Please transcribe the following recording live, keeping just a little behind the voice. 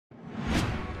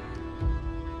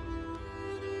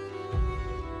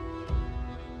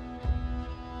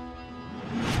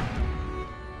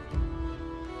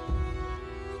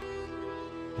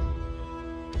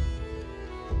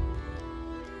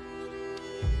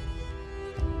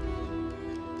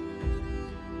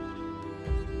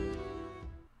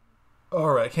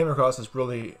Alright, I came across this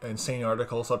really insane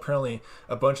article. So apparently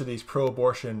a bunch of these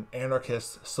pro-abortion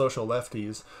anarchist social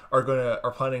lefties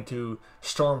are planning to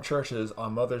storm churches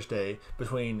on Mother's Day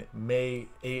between May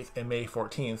 8th and May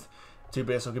 14th to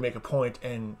basically make a point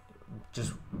and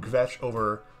just kvetch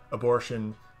over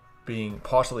abortion being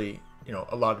possibly,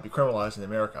 allowed to be criminalized in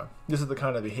America. This is the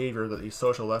kind of behavior that these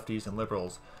social lefties and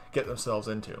liberals get themselves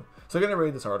into. So I'm going to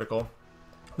read this article.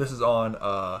 This is on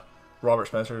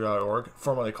robertspencer.org,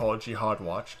 formerly called Jihad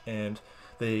Watch, and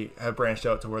they have branched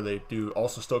out to where they do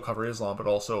also still cover Islam, but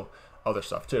also other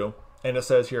stuff too. And it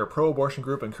says here, a pro-abortion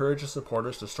group encourages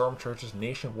supporters to storm churches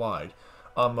nationwide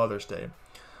on Mother's Day.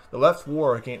 The left's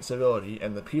war against civility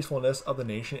and the peacefulness of the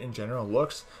nation in general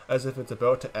looks as if it's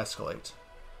about to escalate.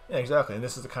 Yeah, exactly, and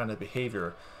this is the kind of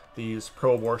behavior these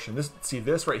pro-abortion,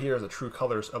 this right here is the true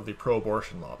colors of the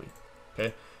pro-abortion lobby.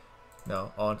 Okay,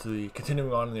 now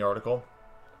continuing on in the article.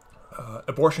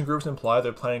 Abortion groups imply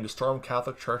they're planning to storm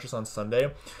Catholic churches on Sunday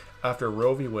over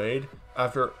Roe v. Wade.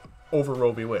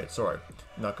 Sorry,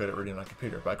 not good at reading on a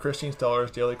computer. By Christine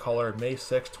Steller's Daily Caller, May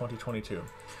 6, 2022.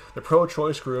 The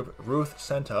pro-choice group Ruth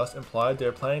Sent Us implied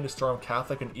they're planning to storm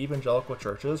Catholic and evangelical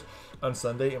churches on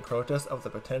Sunday in protest of the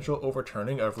potential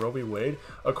overturning of Roe v. Wade,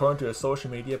 according to a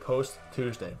social media post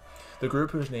Tuesday. The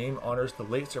group, whose name honors the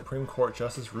late Supreme Court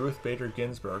Justice Ruth Bader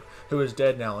Ginsburg, who is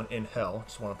dead now and in hell,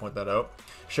 just want to point that out,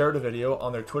 shared a video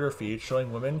on their Twitter feed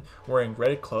showing women wearing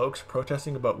red cloaks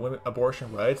protesting about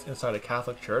abortion rights inside a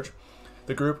Catholic church.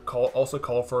 The group also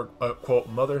called for a, quote,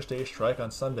 Mother's Day strike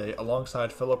on Sunday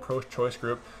alongside fellow pro-choice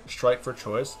group Strike for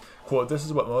Choice. Quote, this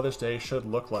is what Mother's Day should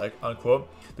look like, unquote.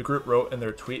 The group wrote in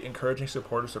their tweet encouraging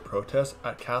supporters to protest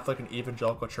at Catholic and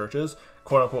evangelical churches,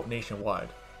 quote unquote, nationwide.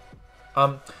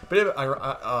 Bit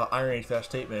of irony to that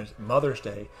statement, Mother's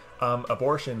Day.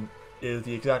 Abortion is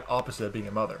the exact opposite of being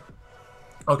a mother.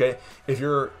 Okay, if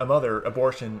you're a mother,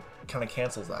 abortion kind of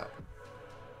cancels that.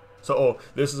 So,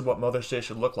 this is what Mother's Day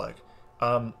should look like.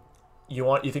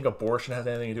 You think abortion has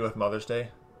anything to do with Mother's Day?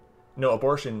 No,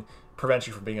 abortion prevents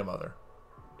you from being a mother.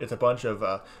 It's a bunch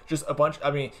of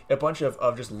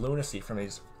just lunacy from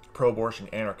these pro-abortion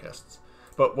anarchists.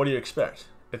 But what do you expect?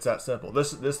 It's that simple.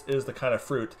 This is the kind of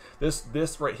fruit.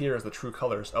 This right here is the true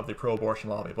colors of the pro-abortion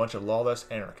lobby. A bunch of lawless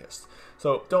anarchists.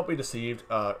 So don't be deceived.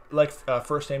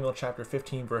 1 Samuel chapter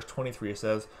 15 verse 23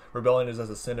 says, rebellion is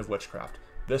as a sin of witchcraft.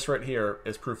 This right here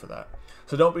is proof of that.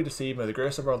 So don't be deceived. May the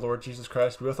grace of our Lord Jesus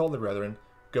Christ be with all the brethren.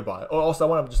 Goodbye. Oh, also, I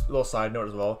want to just a little side note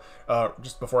as well.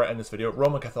 Just before I end this video,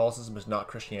 Roman Catholicism is not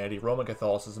Christianity. Roman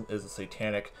Catholicism is a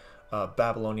satanic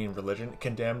Babylonian religion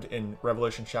condemned in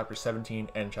Revelation chapter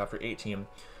 17 and chapter 18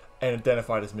 and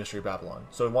identified as Mystery Babylon.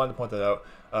 So I wanted to point that out.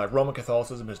 Roman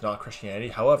Catholicism is not Christianity.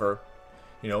 However,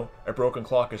 a broken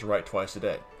clock is right twice a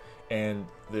day. And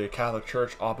the Catholic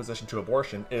Church opposition to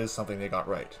abortion is something they got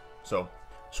right. So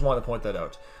just wanted to point that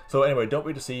out. So anyway, don't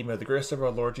be deceived. May the grace of our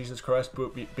Lord Jesus Christ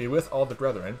be with all the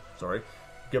brethren.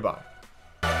 Goodbye.